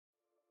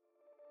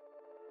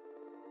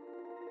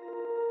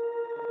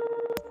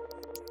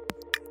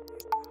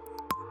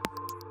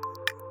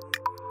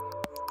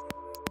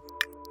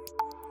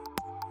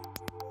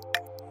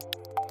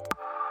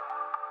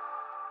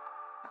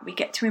We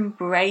get to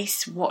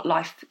embrace what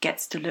life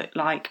gets to look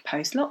like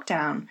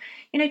post-lockdown.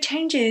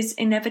 Change is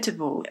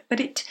inevitable, but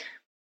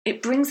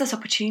it brings us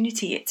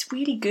opportunity. It's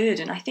really good.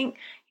 And I think,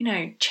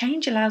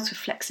 change allows for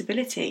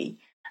flexibility.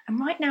 And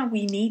right now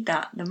we need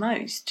that the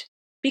most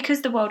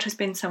because the world has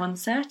been so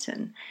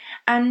uncertain.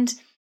 And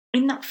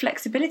in that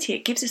flexibility,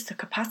 it gives us the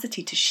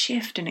capacity to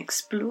shift and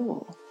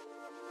explore.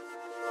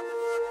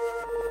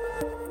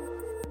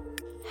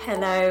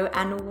 Hello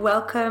and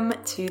welcome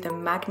to the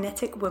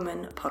Magnetic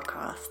Woman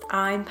podcast.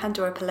 I'm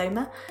Pandora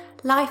Paloma,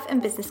 life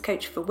and business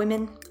coach for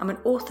women. I'm an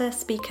author,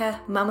 speaker,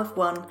 mum of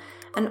one,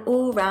 an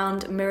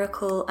all-round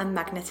miracle and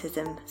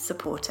magnetism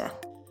supporter.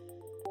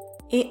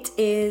 It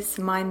is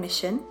my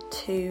mission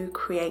to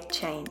create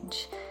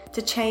change,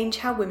 to change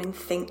how women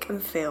think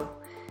and feel,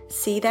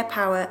 see their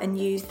power and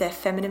use their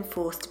feminine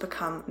force to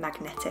become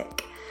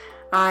magnetic.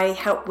 I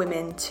help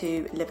women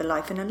to live a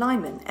life in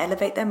alignment,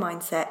 elevate their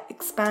mindset,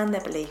 expand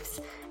their beliefs,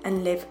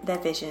 and live their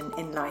vision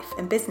in life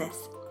and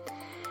business.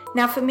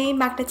 Now, for me,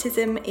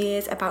 magnetism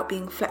is about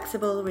being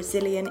flexible,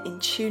 resilient,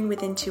 in tune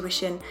with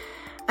intuition,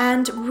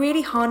 and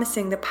really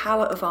harnessing the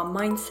power of our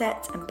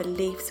mindset and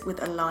beliefs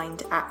with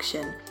aligned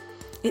action.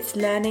 It's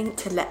learning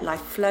to let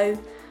life flow,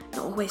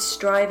 not always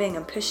striving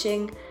and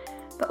pushing,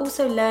 but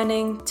also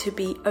learning to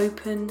be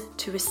open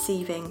to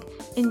receiving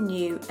in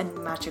new and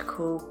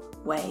magical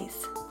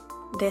ways.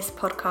 This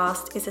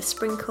podcast is a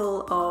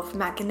sprinkle of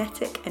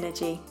magnetic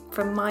energy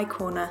from my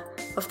corner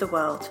of the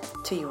world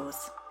to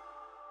yours.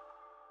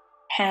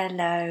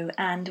 Hello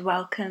and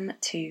welcome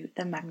to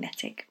the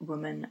Magnetic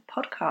Woman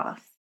podcast.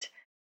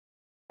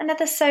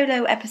 Another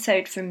solo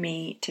episode from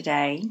me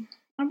today.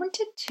 I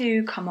wanted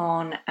to come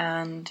on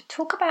and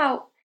talk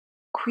about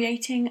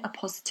creating a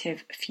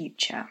positive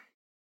future.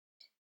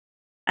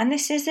 And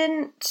this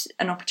isn't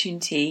an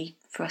opportunity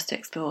for us to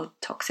explore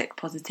toxic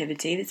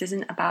positivity. This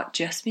isn't about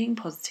just being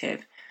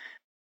positive,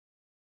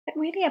 but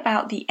really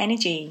about the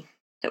energy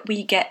that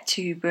we get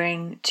to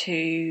bring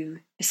to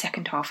the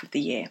second half of the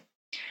year.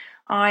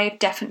 I've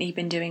definitely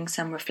been doing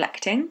some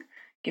reflecting,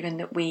 given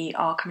that we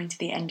are coming to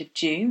the end of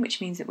June,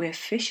 which means that we're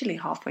officially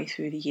halfway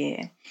through the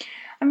year.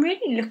 I'm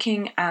really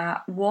looking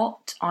at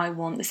what I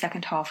want the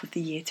second half of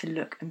the year to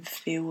look and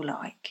feel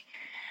like.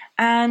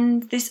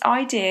 And this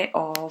idea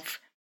of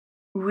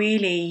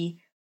really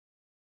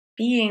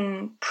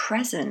being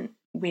present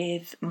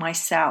with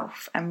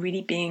myself and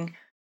really being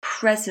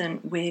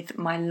present with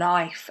my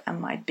life and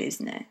my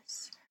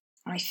business.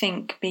 I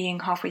think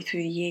being halfway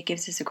through the year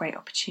gives us a great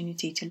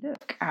opportunity to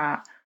look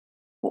at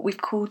what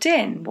we've called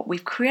in, what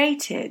we've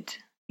created,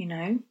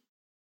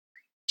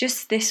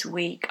 Just this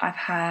week, I've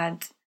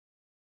had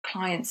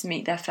clients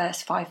meet their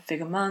first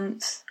 5-figure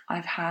months.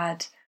 I've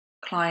had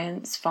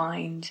clients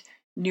find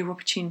new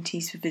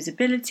opportunities for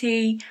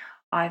visibility.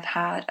 I've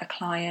had a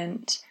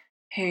client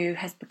who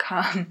has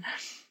become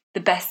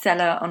the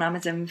bestseller on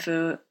Amazon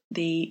for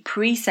the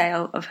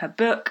pre-sale of her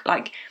book.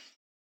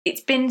 It's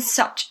been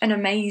such an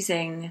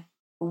amazing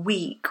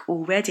week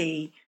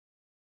already,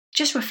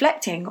 just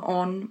reflecting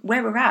on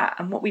where we're at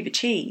and what we've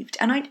achieved.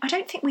 And I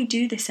don't think we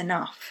do this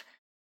enough.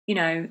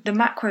 The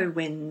macro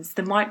wins,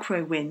 the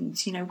micro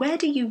wins, where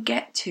do you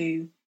get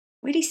to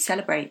really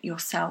celebrate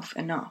yourself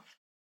enough?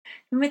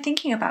 When we're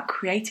thinking about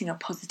creating a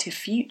positive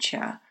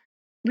future,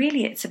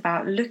 really it's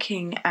about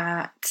looking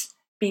at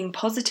being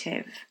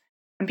positive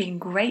and being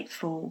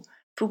grateful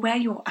for where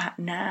you're at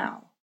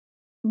now.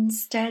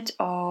 Instead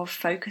of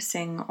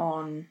focusing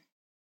on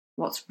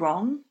what's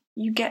wrong,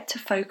 you get to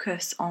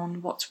focus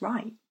on what's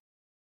right.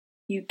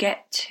 You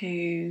get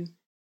to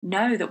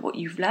know that what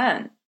you've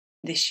learned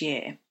this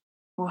year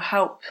will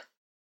help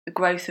the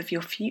growth of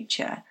your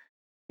future.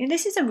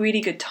 This is a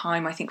really good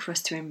time, I think, for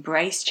us to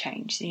embrace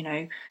change.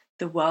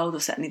 The world,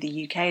 or certainly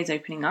the UK, is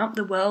opening up.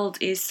 The world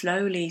is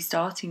slowly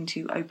starting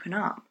to open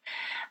up.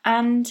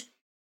 And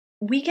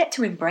we get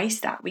to embrace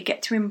that. We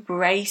get to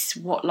embrace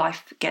what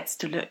life gets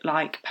to look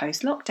like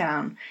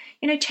post-lockdown.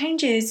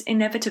 Change is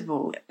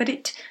inevitable, but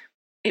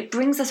it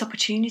brings us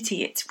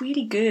opportunity. It's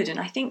really good. And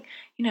I think,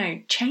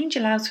 change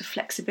allows for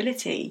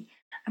flexibility.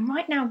 And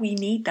right now we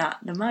need that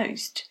the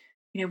most.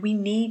 We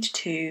need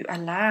to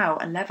allow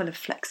a level of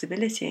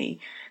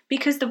flexibility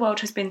because the world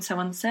has been so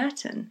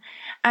uncertain.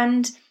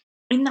 And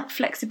in that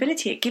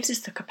flexibility, it gives us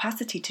the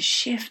capacity to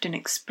shift and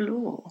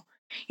explore.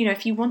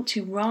 If you want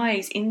to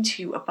rise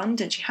into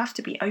abundance, you have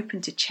to be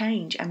open to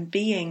change and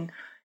being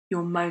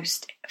your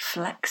most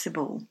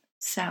flexible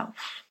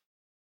self.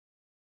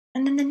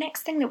 And then the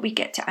next thing that we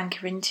get to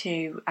anchor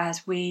into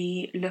as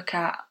we look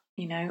at,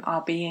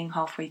 our being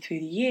halfway through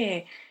the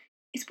year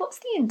is what's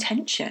the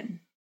intention?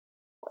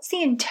 What's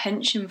the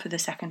intention for the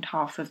second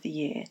half of the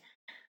year?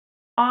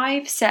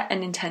 I've set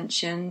an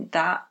intention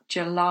that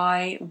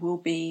July will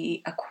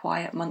be a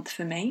quiet month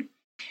for me.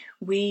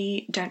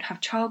 We don't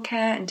have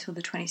childcare until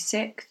the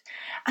 26th.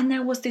 And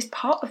there was this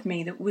part of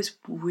me that was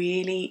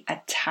really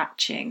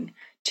attaching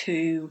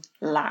to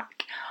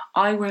lack.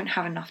 I won't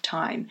have enough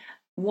time.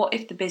 What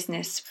if the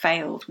business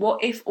fails?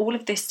 What if all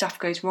of this stuff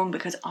goes wrong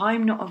because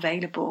I'm not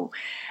available?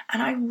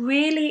 And I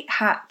really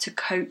had to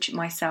coach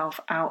myself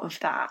out of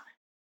that.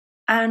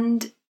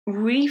 And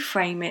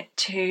reframe it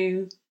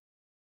to,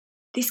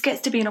 this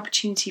gets to be an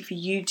opportunity for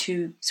you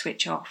to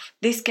switch off.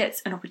 This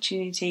gets an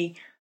opportunity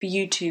for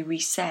you to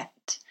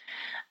reset.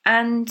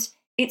 And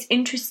it's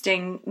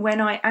interesting, when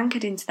I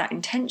anchored into that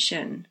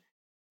intention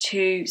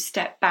to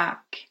step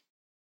back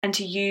and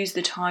to use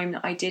the time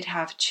that I did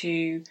have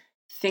to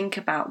think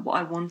about what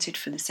I wanted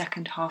for the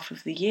second half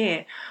of the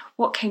year,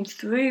 what came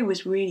through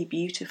was really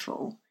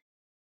beautiful.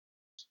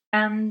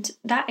 And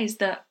that is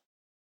that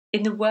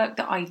in the work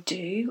that I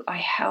do, I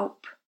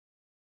help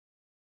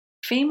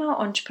female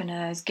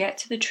entrepreneurs get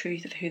to the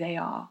truth of who they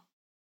are.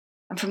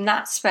 And from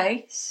that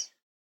space,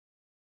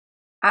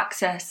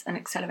 access and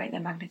accelerate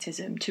their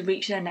magnetism to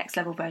reach their next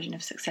level version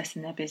of success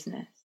in their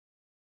business.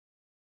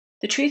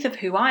 The truth of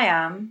who I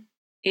am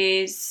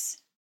is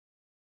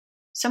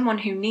someone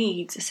who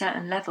needs a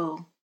certain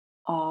level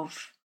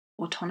of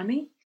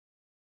autonomy,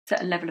 a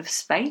certain level of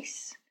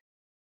space.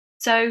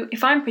 So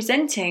if I'm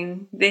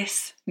presenting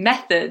this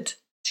method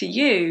to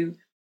you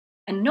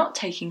and not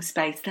taking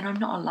space, then I'm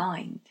not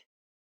aligned.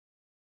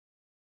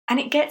 And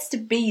it gets to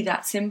be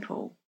that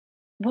simple.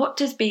 What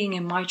does being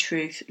in my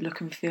truth look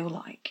and feel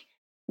like?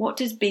 What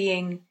does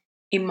being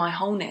in my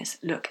wholeness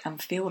look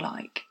and feel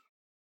like?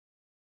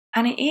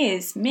 And it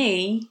is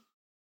me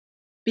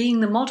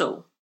being the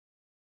model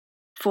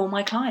for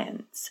my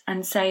clients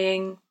and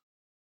saying,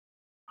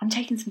 I'm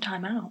taking some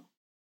time out.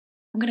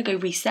 I'm going to go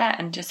reset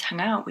and just hang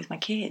out with my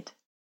kid.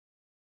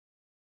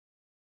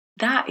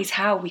 That is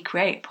how we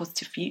create a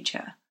positive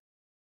future,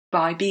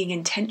 by being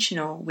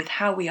intentional with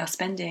how we are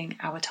spending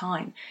our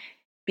time,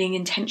 being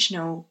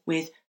intentional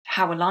with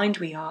how aligned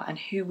we are and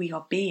who we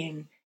are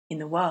being in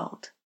the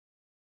world.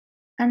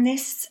 And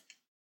this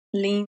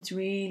leans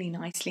really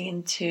nicely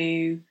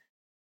into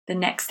the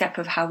next step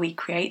of how we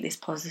create this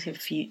positive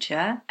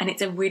future. And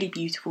it's a really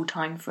beautiful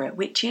time for it,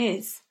 which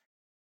is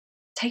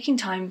taking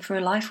time for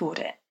a life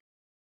audit.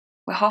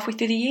 We're halfway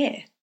through the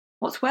year.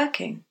 What's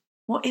working?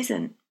 What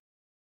isn't?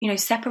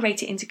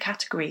 Separate it into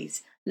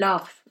categories: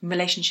 love,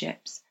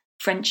 relationships,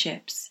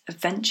 friendships,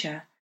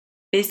 adventure,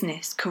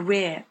 business,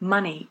 career,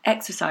 money,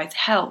 exercise,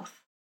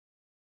 health.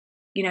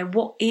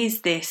 What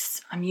is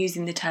this? I'm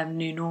using the term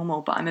new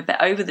normal, but I'm a bit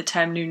over the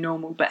term new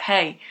normal. But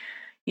hey,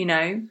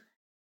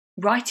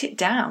 write it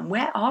down.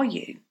 Where are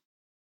you?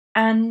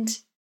 And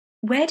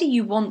where do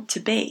you want to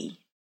be?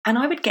 And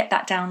I would get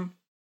that down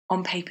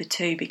on paper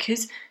too,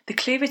 because the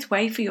clearest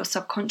way for your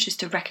subconscious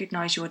to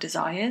recognize your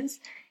desires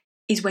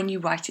is when you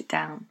write it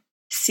down.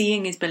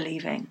 Seeing is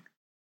believing.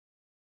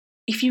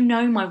 If you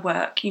know my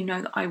work, you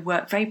know that I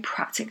work very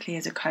practically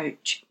as a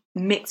coach,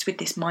 mixed with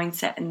this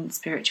mindset and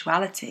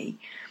spirituality.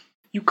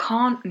 You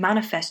can't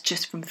manifest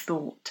just from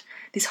thought.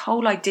 This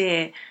whole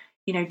idea,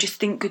 just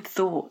think good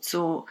thoughts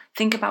or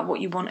think about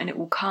what you want and it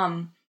will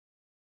come,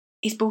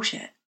 is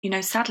bullshit.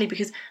 Sadly,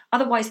 because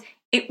otherwise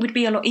it would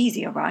be a lot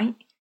easier, right?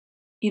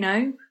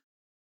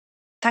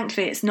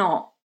 Thankfully it's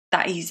not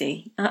that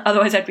easy.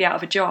 Otherwise I'd be out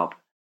of a job.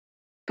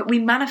 But we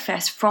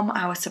manifest from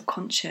our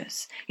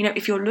subconscious.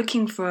 If you're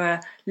looking for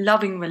a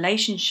loving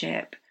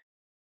relationship,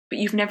 but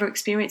you've never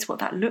experienced what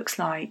that looks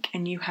like,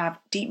 and you have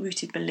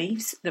deep-rooted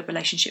beliefs that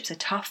relationships are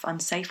tough,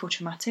 unsafe, or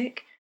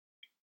traumatic,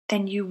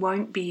 then you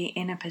won't be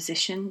in a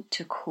position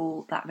to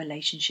call that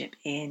relationship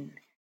in.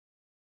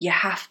 You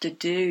have to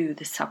do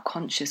the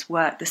subconscious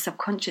work. The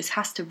subconscious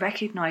has to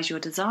recognize your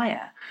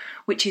desire,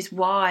 which is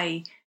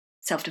why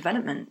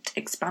self-development,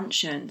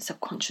 expansion,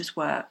 subconscious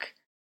work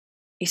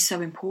is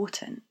so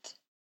important.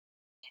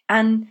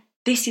 And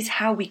this is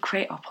how we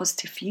create our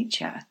positive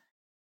future,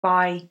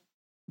 by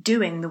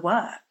doing the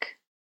work.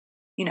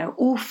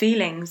 All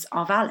feelings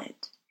are valid.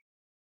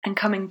 And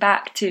coming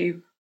back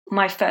to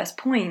my first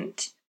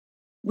point,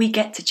 we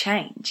get to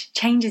change.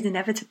 Change is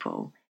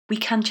inevitable. We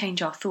can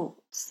change our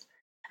thoughts.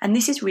 And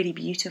this is really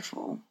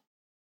beautiful.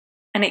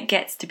 And it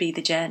gets to be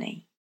the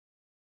journey.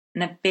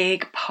 And a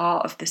big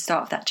part of the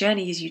start of that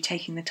journey is you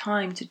taking the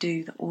time to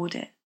do the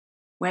audit.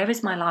 Where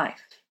is my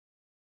life?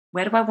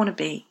 Where do I want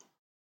to be?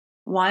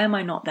 Why am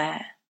I not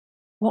there?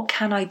 What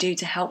can I do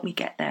to help me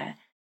get there?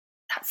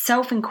 That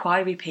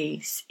self-inquiry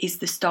piece is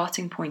the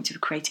starting point of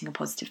creating a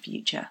positive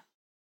future.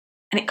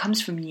 And it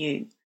comes from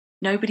you.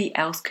 Nobody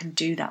else can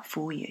do that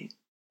for you.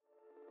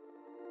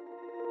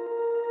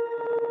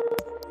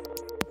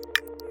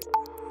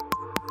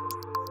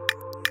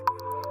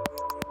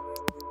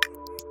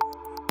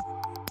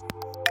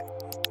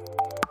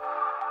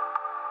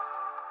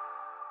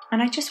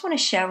 And I just want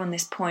to share on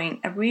this point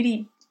a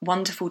really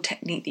wonderful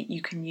technique that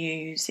you can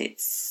use.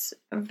 It's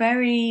a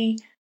very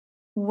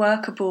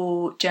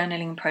workable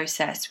journaling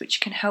process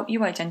which can help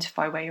you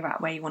identify where you're at,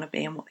 where you want to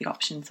be, and what the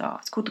options are.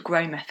 It's called the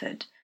GROW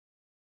method,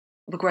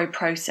 or the GROW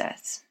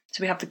process.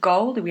 So we have the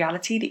goal, the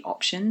reality, the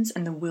options,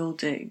 and the will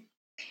do.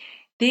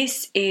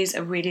 This is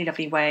a really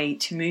lovely way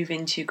to move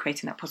into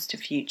creating that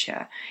positive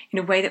future in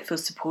a way that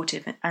feels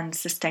supportive and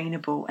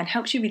sustainable and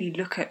helps you really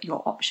look at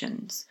your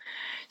options.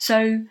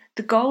 So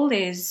the goal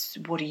is,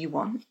 what do you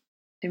want?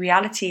 The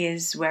reality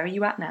is, where are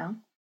you at now?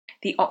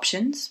 The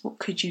options, what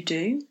could you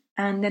do?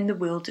 And then the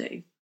will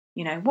do.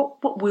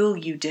 What will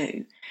you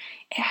do?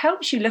 It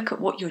helps you look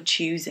at what you're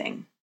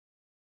choosing.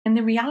 And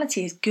the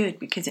reality is good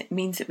because it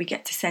means that we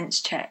get to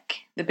sense check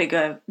the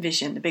bigger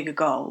vision, the bigger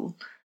goal,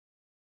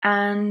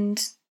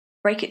 and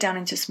break it down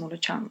into smaller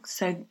chunks.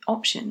 So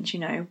options,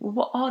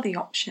 what are the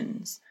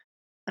options?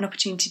 An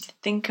opportunity to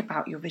think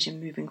about your vision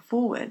moving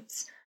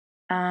forwards,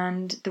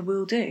 and the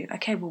will do.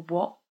 Okay, well,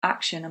 what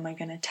action am I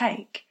going to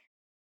take?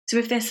 So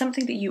if there's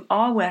something that you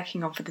are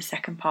working on for the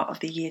second part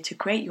of the year to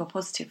create your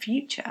positive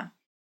future,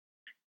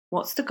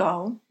 what's the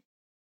goal?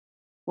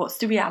 What's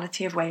the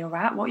reality of where you're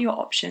at? What are your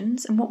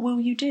options? And what will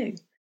you do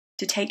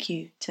to take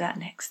you to that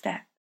next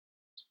step?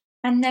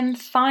 And then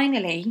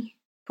finally,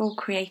 for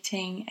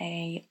creating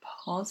a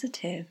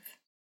positive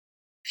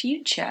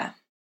future,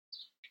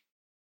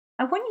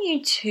 I want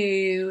you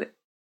to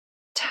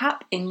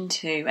tap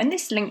into, and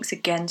this links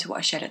again to what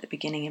I shared at the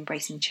beginning,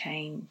 embracing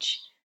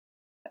change,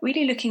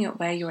 really looking at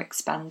where you're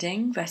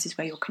expanding versus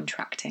where you're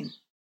contracting.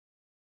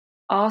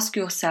 Ask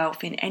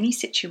yourself in any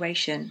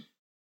situation,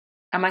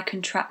 am I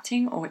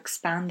contracting or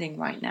expanding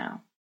right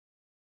now?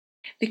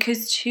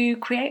 Because to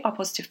create our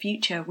positive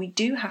future, we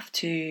do have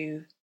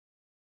to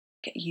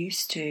get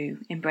used to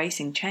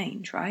embracing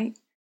change, right?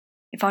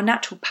 If our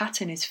natural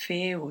pattern is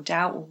fear or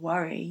doubt or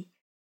worry,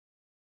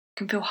 it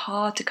can feel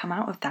hard to come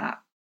out of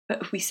that.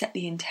 But if we set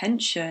the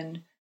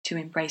intention to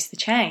embrace the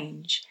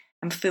change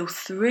and feel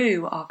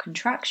through our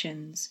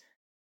contractions,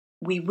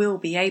 we will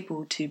be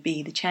able to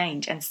be the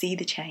change and see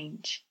the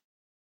change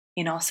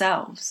in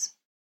ourselves.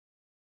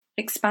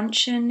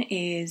 Expansion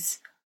is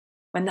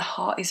when the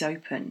heart is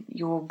open,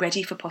 you're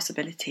ready for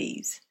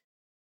possibilities.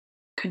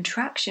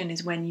 Contraction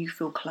is when you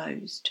feel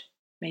closed.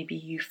 Maybe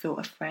you feel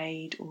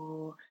afraid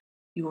or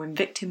you're in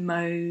victim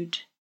mode.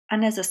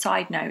 And as a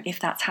side note, if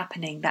that's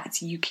happening,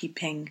 that's you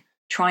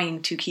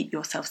trying to keep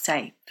yourself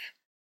safe.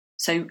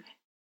 So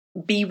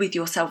be with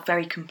yourself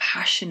very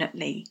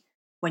compassionately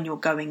when you're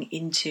going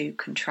into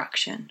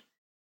contraction.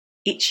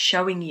 It's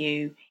showing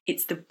you,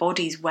 it's the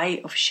body's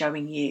way of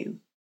showing you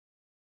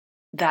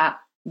that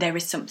there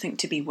is something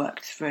to be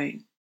worked through.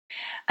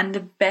 And the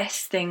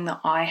best thing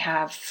that I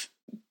have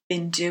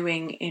been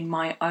doing in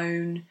my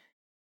own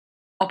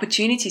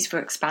opportunities for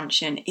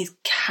expansion is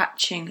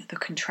catching the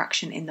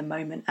contraction in the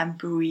moment and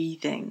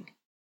breathing,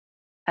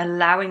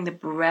 allowing the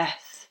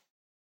breath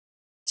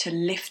to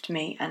lift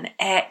me and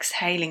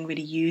exhaling,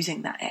 really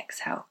using that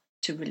exhale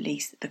to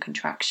release the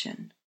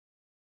contraction.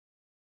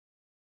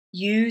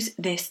 Use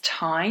this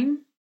time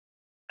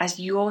as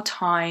your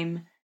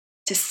time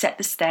to set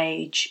the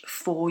stage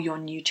for your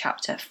new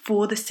chapter,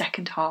 for the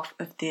second half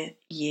of the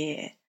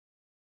year.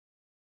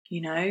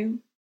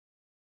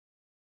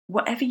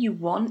 Whatever you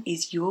want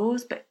is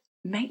yours, but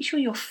make sure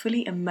you're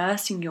fully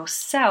immersing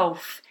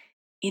yourself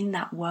in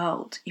that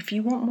world. If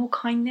you want more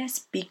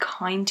kindness, be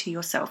kind to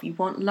yourself. You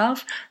want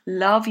love,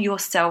 love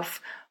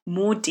yourself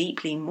more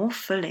deeply, more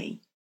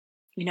fully.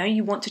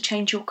 You want to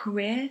change your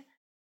career?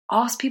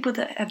 Ask people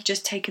that have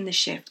just taken the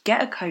shift.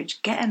 Get a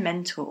coach, get a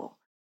mentor.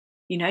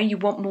 You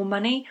want more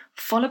money?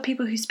 Follow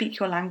people who speak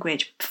your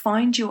language.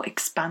 Find your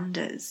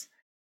expanders.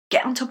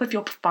 Get on top of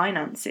your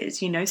finances,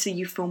 so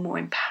you feel more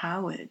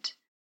empowered.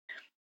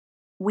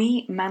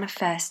 We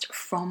manifest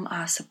from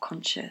our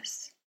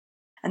subconscious.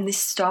 And this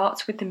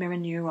starts with the mirror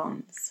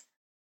neurons.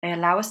 They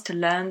allow us to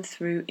learn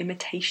through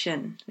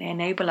imitation. They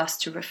enable us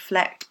to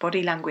reflect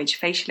body language,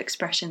 facial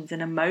expressions,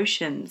 and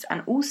emotions,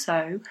 and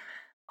also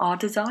our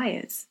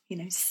desires.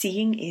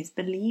 Seeing is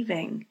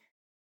believing.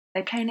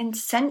 They play an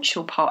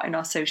essential part in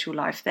our social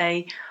life.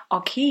 They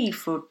are key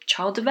for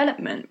child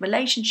development,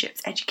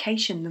 relationships,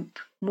 education. The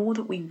more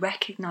that we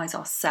recognize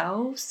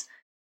ourselves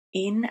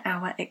in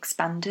our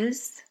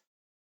expanders,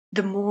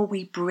 the more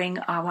we bring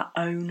our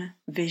own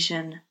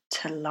vision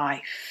to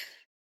life.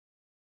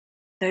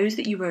 Those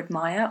that you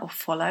admire or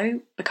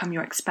follow become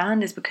your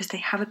expanders because they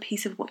have a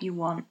piece of what you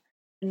want.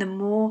 And the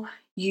more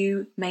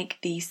you make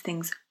these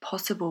things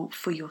possible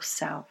for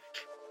yourself.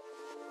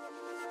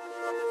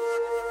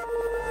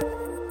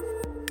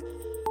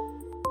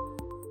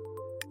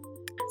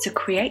 So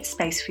create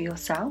space for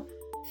yourself.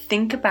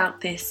 Think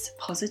about this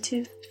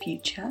positive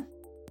future.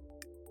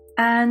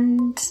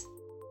 And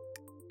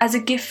as a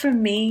gift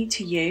from me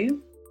to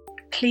you,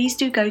 please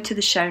do go to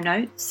the show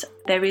notes.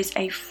 There is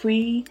a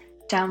free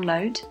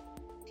download,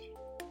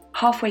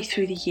 halfway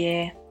through the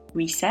year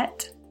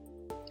reset,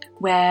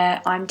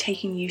 where I'm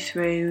taking you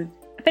through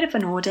a bit of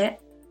an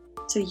audit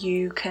so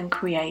you can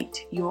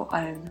create your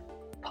own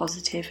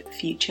positive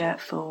future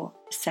for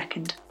the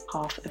second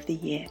half of the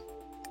year.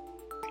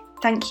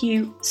 Thank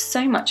you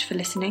so much for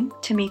listening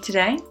to me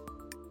today.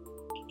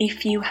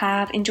 If you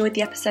have enjoyed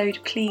the episode,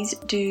 please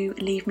do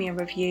leave me a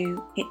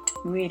review. It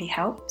really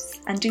helps.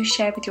 And do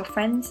share with your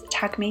friends.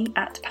 Tag me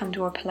at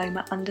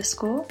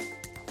PandoraPaloma_.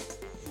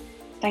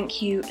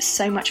 Thank you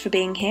so much for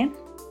being here.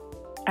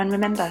 And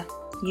remember,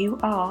 you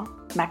are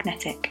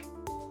magnetic.